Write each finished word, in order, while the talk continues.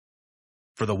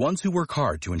For the ones who work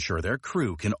hard to ensure their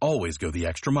crew can always go the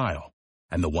extra mile,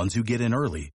 and the ones who get in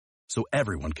early so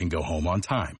everyone can go home on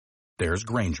time, there's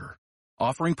Grainger,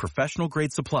 offering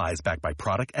professional-grade supplies backed by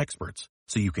product experts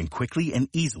so you can quickly and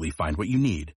easily find what you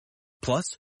need.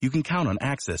 Plus, you can count on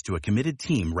access to a committed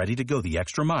team ready to go the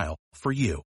extra mile for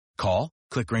you. Call,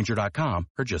 click Grainger.com,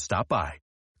 or just stop by.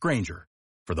 Grainger,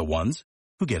 for the ones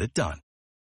who get it done.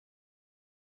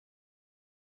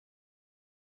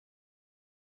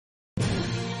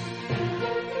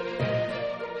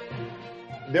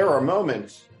 There are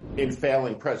moments in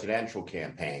failing presidential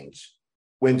campaigns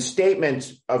when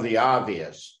statements of the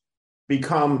obvious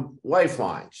become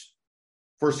lifelines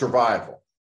for survival.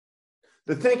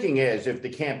 The thinking is, if the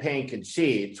campaign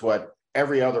concedes what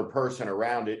every other person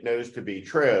around it knows to be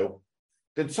true,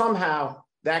 then somehow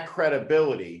that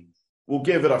credibility will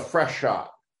give it a fresh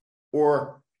shot,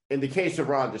 or in the case of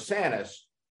Ron DeSantis,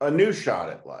 a new shot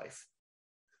at life.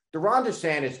 The Ron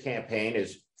DeSantis campaign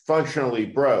is functionally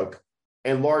broke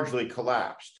and largely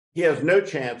collapsed. He has no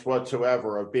chance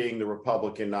whatsoever of being the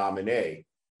Republican nominee,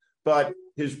 but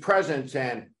his presence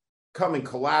and coming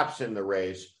collapse in the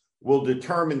race will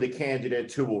determine the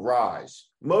candidates who will rise.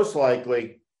 Most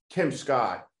likely, Tim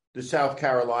Scott, the South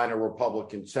Carolina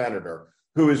Republican senator,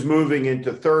 who is moving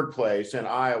into third place in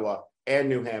Iowa and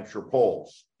New Hampshire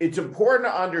polls. It's important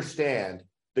to understand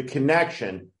the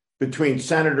connection between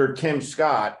Senator Tim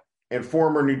Scott and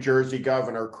former New Jersey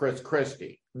Governor Chris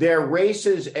Christie. Their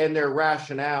races and their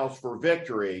rationales for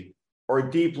victory are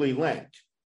deeply linked.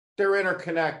 They're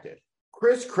interconnected.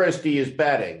 Chris Christie is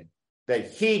betting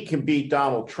that he can beat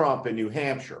Donald Trump in New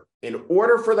Hampshire. In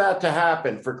order for that to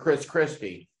happen for Chris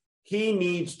Christie, he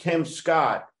needs Tim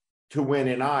Scott to win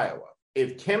in Iowa.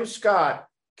 If Tim Scott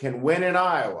can win in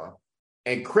Iowa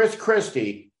and Chris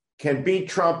Christie can beat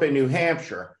Trump in New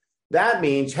Hampshire, that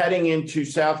means heading into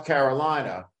South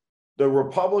Carolina, the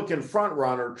Republican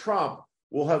frontrunner, Trump,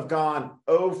 will have gone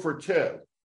 0 for 2.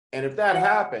 And if that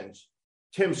happens,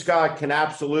 Tim Scott can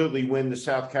absolutely win the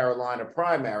South Carolina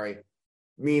primary,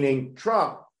 meaning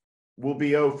Trump will be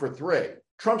 0 for 3.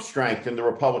 Trump's strength in the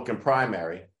Republican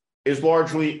primary is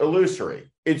largely illusory.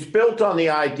 It's built on the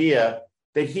idea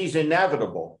that he's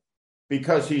inevitable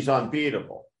because he's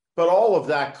unbeatable. But all of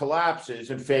that collapses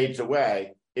and fades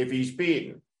away if he's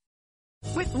beaten.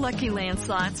 With Lucky Land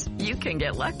Slots, you can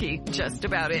get lucky just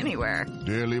about anywhere.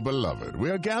 Dearly beloved,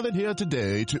 we are gathered here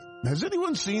today to... Has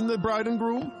anyone seen the bride and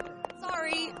groom?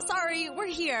 Sorry, we're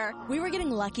here. We were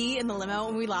getting lucky in the limo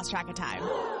and we lost track of time.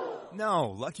 No,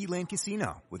 Lucky Land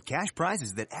Casino, with cash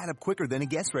prizes that add up quicker than a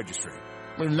guest registry.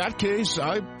 In that case,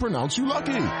 I pronounce you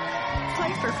lucky.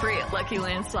 Play for free at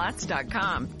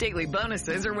LuckyLandSlots.com. Daily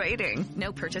bonuses are waiting.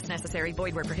 No purchase necessary.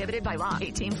 Void where prohibited by law.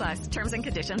 18+. Terms and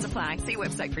conditions apply. See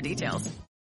website for details.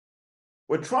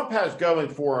 What Trump has going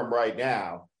for him right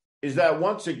now is that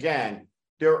once again,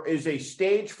 there is a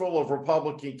stage full of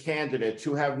Republican candidates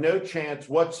who have no chance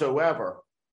whatsoever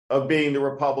of being the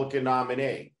Republican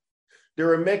nominee.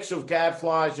 They're a mix of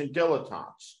gadflies and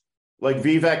dilettantes, like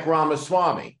Vivek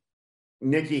Ramaswamy,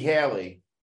 Nikki Haley,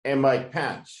 and Mike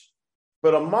Pence.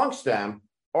 But amongst them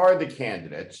are the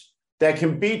candidates that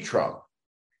can beat Trump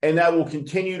and that will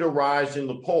continue to rise in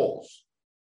the polls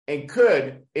and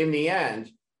could, in the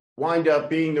end, wind up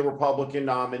being the Republican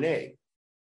nominee.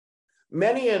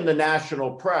 Many in the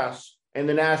national press and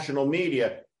the national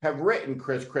media have written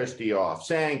Chris Christie off,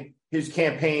 saying his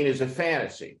campaign is a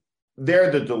fantasy.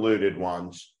 They're the deluded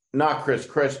ones, not Chris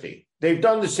Christie. They've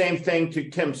done the same thing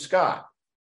to Tim Scott.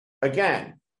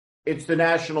 Again, it's the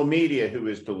national media who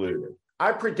is deluded.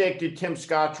 I predicted Tim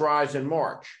Scott's rise in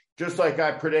March, just like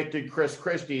I predicted Chris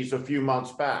Christie's a few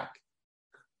months back.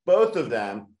 Both of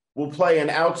them will play an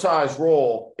outsized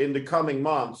role in the coming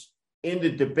months in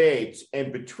the debates,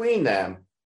 and between them,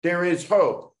 there is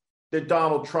hope that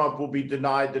Donald Trump will be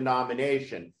denied the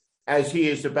nomination, as he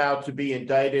is about to be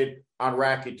indicted on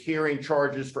racketeering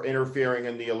charges for interfering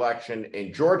in the election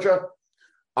in Georgia,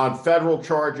 on federal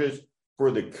charges for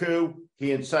the coup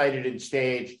he incited and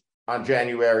staged on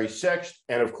January 6th.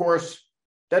 And of course,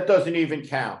 that doesn't even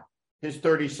count his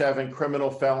 37 criminal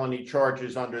felony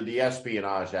charges under the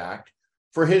Espionage Act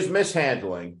for his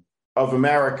mishandling of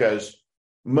America's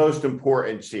most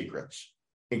important secrets,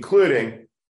 including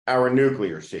our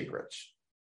nuclear secrets.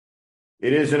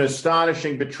 It is an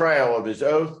astonishing betrayal of his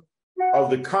oath, of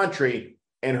the country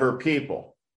and her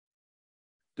people.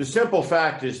 The simple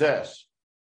fact is this: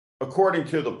 according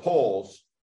to the polls,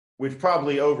 which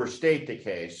probably overstate the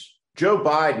case, Joe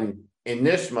Biden in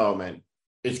this moment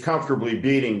is comfortably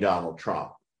beating Donald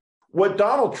Trump. What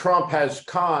Donald Trump has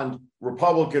conned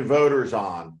Republican voters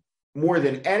on more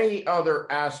than any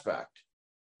other aspect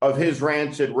of his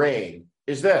rancid reign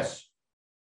is this.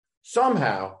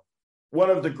 Somehow, one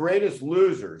of the greatest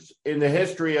losers in the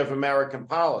history of American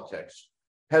politics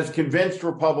has convinced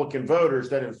Republican voters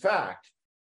that, in fact,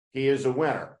 he is a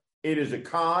winner. It is a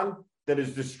con that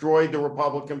has destroyed the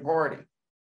Republican Party.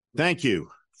 Thank you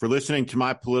for listening to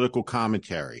my political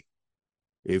commentary.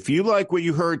 If you like what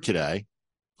you heard today,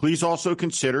 please also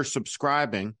consider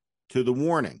subscribing to The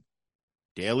Warning,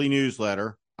 daily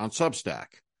newsletter on Substack.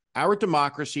 Our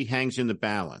democracy hangs in the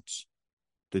balance.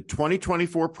 The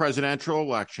 2024 presidential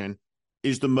election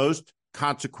is the most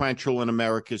consequential in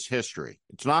America's history.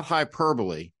 It's not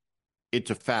hyperbole, it's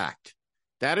a fact.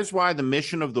 That is why the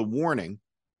mission of The Warning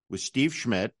with Steve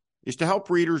Schmidt is to help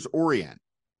readers orient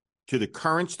to the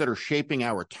currents that are shaping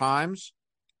our times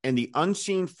and the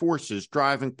unseen forces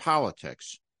driving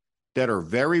politics that are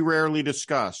very rarely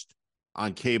discussed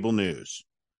on cable news.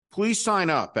 Please sign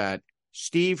up at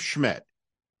Steve Schmidt,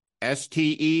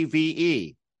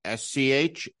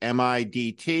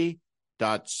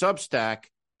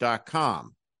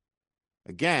 SteveSchmidt.substack.com.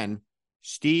 Again,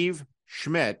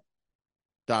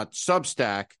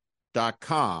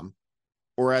 SteveSchmidt.substack.com,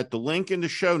 or at the link in the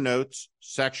show notes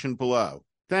section below.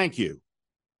 Thank you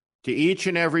to each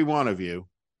and every one of you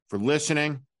for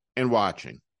listening and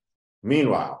watching.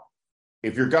 Meanwhile,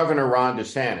 if you're Governor Ron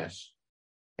DeSantis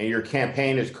and your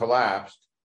campaign has collapsed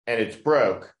and it's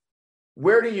broke,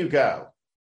 where do you go?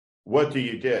 What do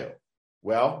you do?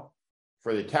 Well,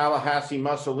 for the Tallahassee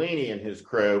Mussolini and his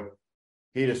crew,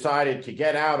 he decided to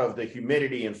get out of the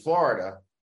humidity in Florida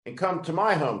and come to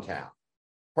my hometown,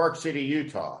 Park City,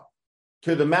 Utah,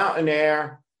 to the mountain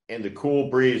air and the cool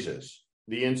breezes.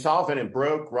 The insolvent and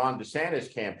broke Ron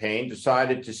DeSantis campaign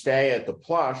decided to stay at the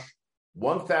plush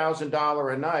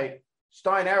 $1,000 a night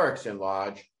Stein Erikson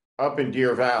Lodge up in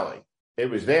Deer Valley. It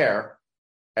was there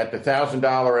at the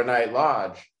 $1,000 a night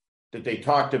lodge that they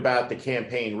talked about the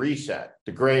campaign reset,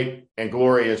 the great and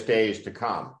glorious days to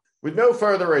come. With no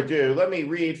further ado, let me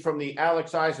read from the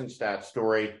Alex Eisenstadt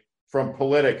story from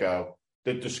Politico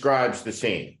that describes the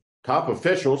scene. Top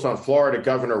officials on Florida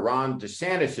Governor Ron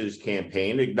DeSantis'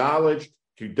 campaign acknowledged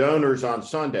to donors on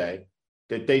Sunday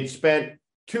that they'd spent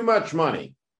too much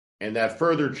money and that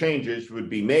further changes would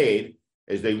be made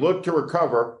as they look to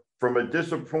recover from a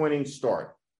disappointing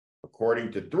start,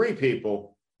 according to three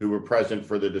people who were present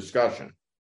for the discussion.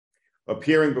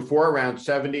 Appearing before around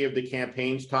 70 of the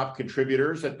campaign's top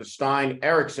contributors at the Stein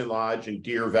Erikson Lodge in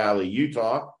Deer Valley,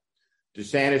 Utah,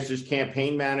 DeSantis'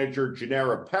 campaign manager,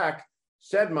 Janera Peck,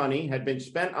 said money had been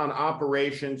spent on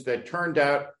operations that turned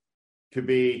out to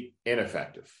be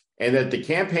ineffective, and that the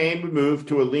campaign would move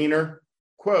to a leaner,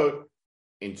 quote,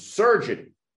 insurgent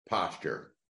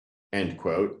posture, end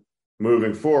quote,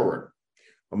 moving forward.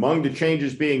 Among the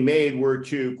changes being made were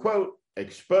to, quote,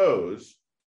 expose,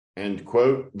 end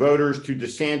quote, voters to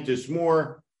DeSantis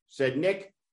more, said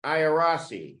Nick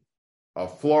Iarossi, a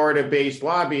Florida-based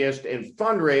lobbyist and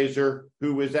fundraiser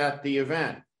who was at the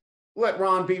event. Let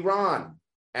Ron be Ron,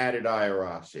 added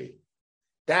Iarossi.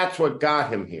 That's what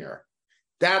got him here.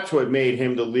 That's what made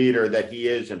him the leader that he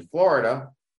is in Florida.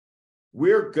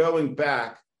 We're going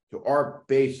back to our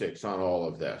basics on all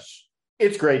of this.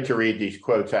 It's great to read these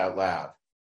quotes out loud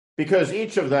because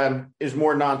each of them is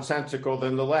more nonsensical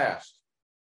than the last.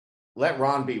 Let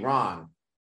Ron be Ron.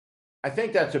 I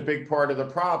think that's a big part of the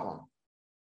problem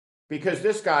because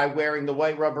this guy wearing the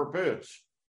white rubber boots,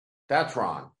 that's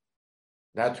Ron.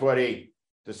 That's what he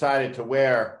decided to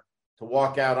wear to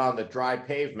walk out on the dry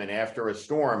pavement after a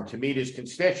storm to meet his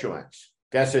constituents.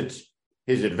 Guess it's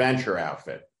his adventure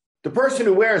outfit. The person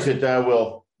who wears it, though,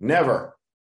 will never,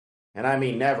 and I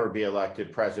mean never, be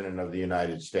elected president of the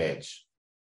United States.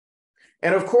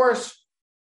 And of course,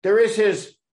 there is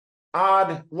his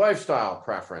odd lifestyle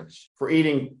preference for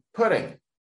eating pudding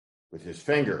with his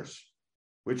fingers,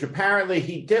 which apparently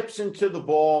he dips into the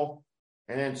bowl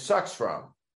and then sucks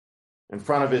from in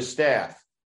front of his staff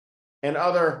and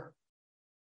other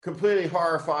completely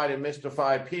horrified and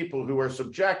mystified people who are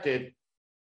subjected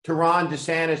to Ron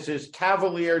DeSantis'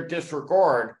 cavalier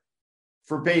disregard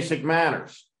for basic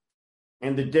manners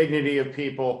and the dignity of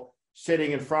people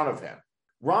sitting in front of him.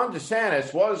 Ron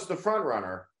DeSantis was the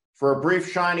frontrunner for a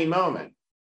brief shiny moment.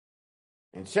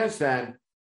 And since then,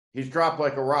 he's dropped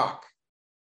like a rock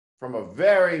from a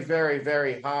very, very,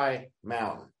 very high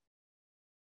mountain.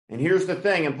 And here's the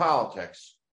thing in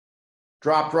politics.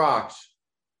 Dropped rocks,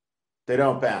 they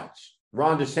don't bounce.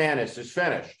 Ron DeSantis is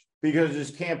finished because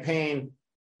his campaign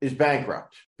is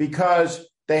bankrupt, because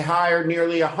they hired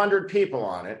nearly 100 people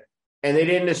on it and they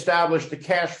didn't establish the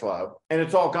cash flow, and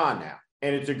it's all gone now.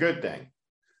 And it's a good thing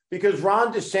because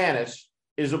Ron DeSantis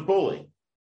is a bully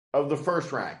of the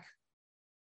first rank.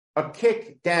 a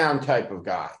kick down type of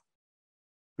guy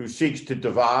who seeks to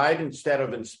divide instead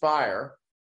of inspire,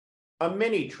 a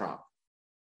mini Trump,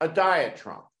 a diet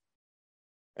Trump.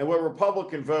 And what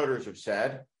Republican voters have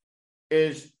said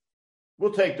is,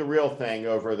 we'll take the real thing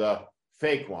over the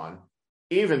fake one,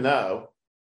 even though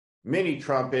mini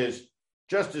Trump is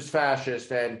just as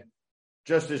fascist and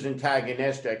just as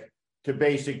antagonistic to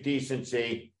basic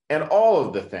decency and all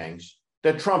of the things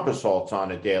that Trump assaults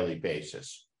on a daily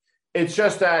basis. It's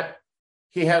just that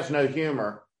he has no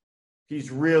humor.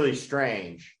 He's really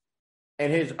strange.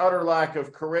 And his utter lack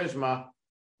of charisma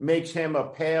makes him a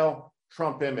pale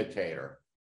Trump imitator,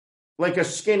 like a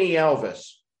skinny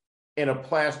Elvis in a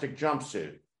plastic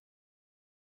jumpsuit.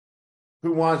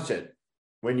 Who wants it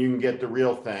when you can get the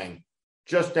real thing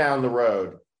just down the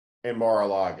road in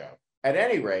Mar-a-Lago? At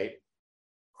any rate,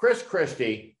 Chris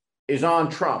Christie is on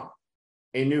Trump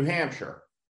in New Hampshire,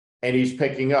 and he's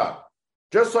picking up,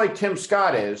 just like Tim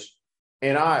Scott is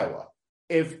in Iowa.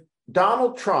 If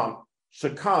Donald Trump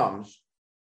succumbs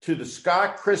to the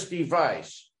Scott Christie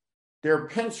vice, their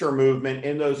pincer movement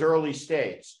in those early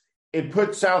states, it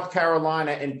puts South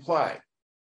Carolina in play.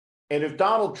 And if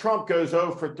Donald Trump goes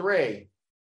 0 for 3,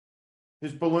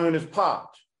 his balloon is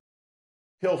popped.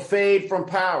 He'll fade from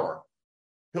power.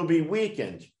 He'll be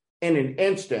weakened in an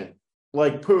instant,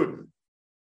 like Putin.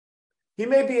 He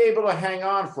may be able to hang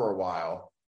on for a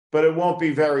while, but it won't be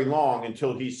very long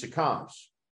until he succumbs.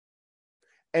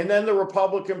 And then the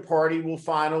Republican Party will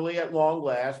finally, at long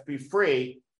last, be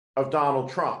free of Donald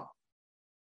Trump.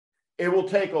 It will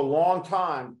take a long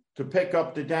time to pick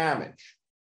up the damage.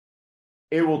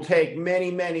 It will take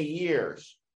many, many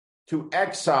years to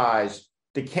excise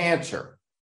the cancer,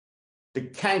 the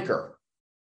canker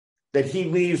that he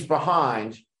leaves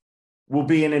behind will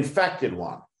be an infected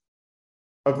one,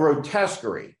 a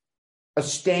grotesquerie, a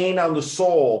stain on the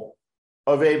soul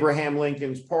of Abraham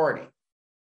Lincoln's party.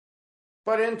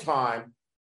 But in time,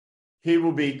 he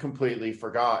will be completely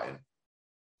forgotten.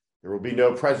 There will be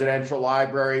no presidential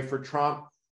library for Trump.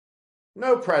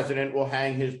 No president will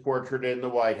hang his portrait in the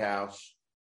White House.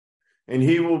 And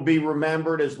he will be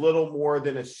remembered as little more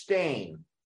than a stain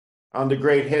on the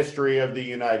great history of the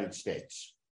United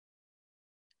States.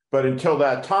 But until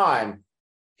that time,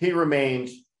 he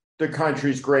remains the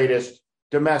country's greatest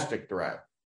domestic threat.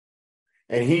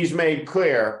 And he's made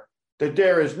clear that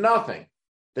there is nothing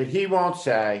that he won't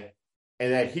say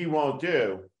and that he won't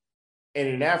do in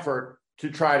an effort to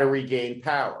try to regain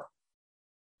power.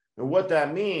 And what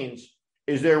that means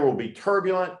is there will be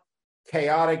turbulent,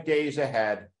 chaotic days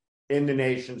ahead in the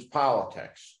nation's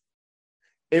politics.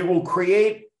 It will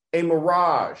create a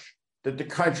mirage that the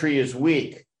country is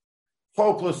weak,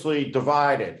 hopelessly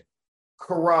divided,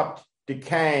 corrupt,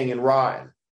 decaying, and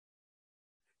rotten.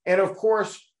 And of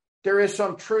course, there is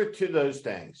some truth to those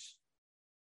things,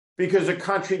 because a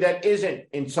country that isn't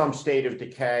in some state of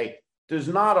decay does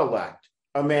not elect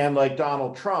a man like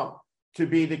Donald Trump to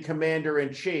be the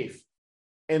commander-in-chief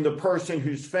and the person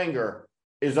whose finger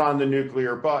is on the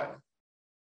nuclear button.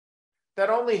 That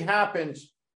only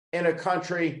happens in a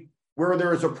country where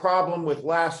there is a problem with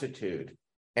lassitude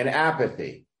and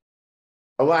apathy,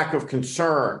 a lack of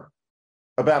concern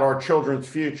about our children's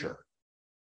future.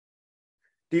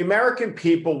 The American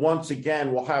people once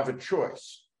again will have a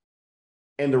choice,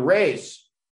 and the race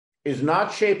is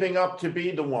not shaping up to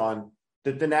be the one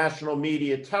that the national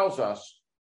media tells us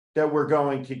that we're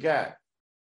going to get.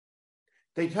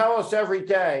 They tell us every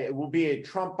day it will be a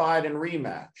Trump-Biden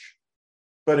rematch,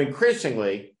 but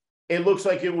increasingly, it looks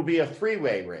like it will be a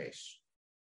three-way race.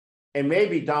 And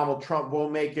maybe Donald Trump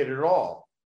won't make it at all.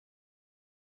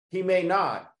 He may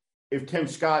not if Tim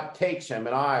Scott takes him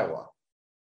in Iowa,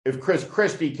 if Chris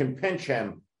Christie can pinch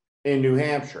him in New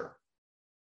Hampshire.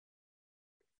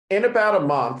 In about a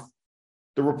month,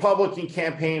 the Republican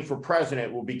campaign for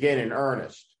president will begin in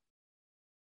earnest.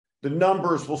 The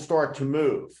numbers will start to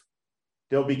move.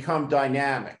 They'll become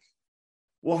dynamic.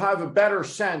 We'll have a better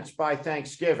sense by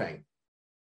Thanksgiving.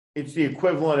 It's the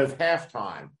equivalent of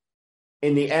halftime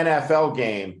in the NFL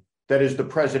game that is the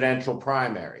presidential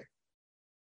primary.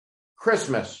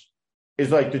 Christmas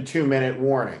is like the 2-minute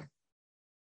warning.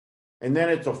 And then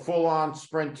it's a full-on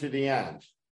sprint to the end.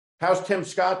 How's Tim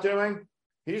Scott doing?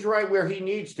 He's right where he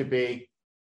needs to be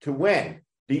to win.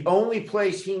 The only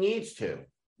place he needs to,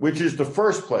 which is the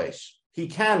first place he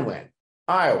can win,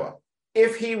 Iowa.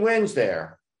 If he wins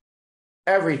there,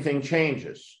 everything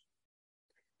changes.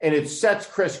 And it sets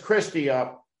Chris Christie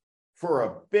up for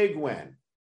a big win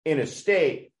in a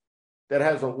state that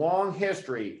has a long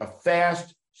history of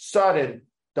fast, sudden,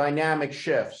 dynamic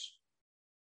shifts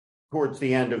towards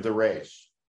the end of the race.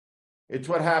 It's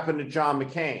what happened to John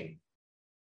McCain.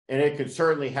 and it could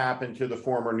certainly happen to the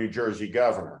former New Jersey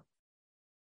governor.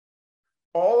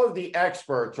 All of the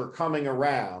experts are coming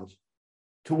around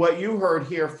to what you heard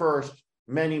here first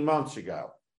many months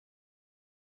ago.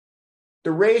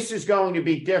 The race is going to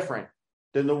be different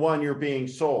than the one you're being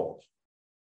sold.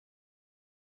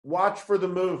 Watch for the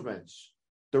movements,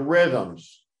 the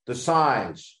rhythms, the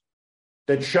signs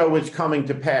that show it's coming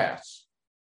to pass.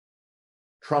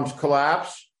 Trump's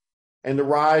collapse and the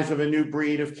rise of a new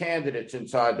breed of candidates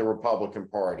inside the Republican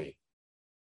Party.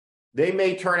 They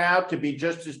may turn out to be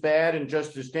just as bad and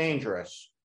just as dangerous,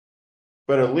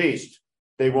 but at least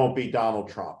they won't be Donald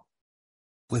Trump.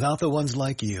 Without the ones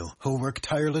like you, who work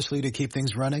tirelessly to keep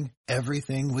things running,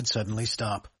 everything would suddenly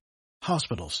stop.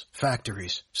 Hospitals,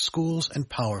 factories, schools, and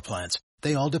power plants,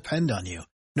 they all depend on you.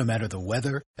 No matter the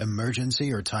weather,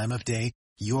 emergency, or time of day,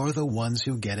 you're the ones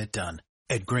who get it done.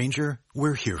 At Grainger,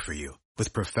 we're here for you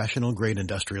with professional-grade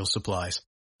industrial supplies.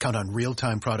 Count on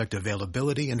real-time product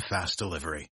availability and fast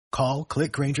delivery. Call,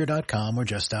 click Grainger.com, or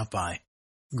just stop by.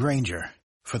 Grainger,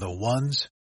 for the ones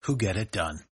who get it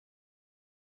done.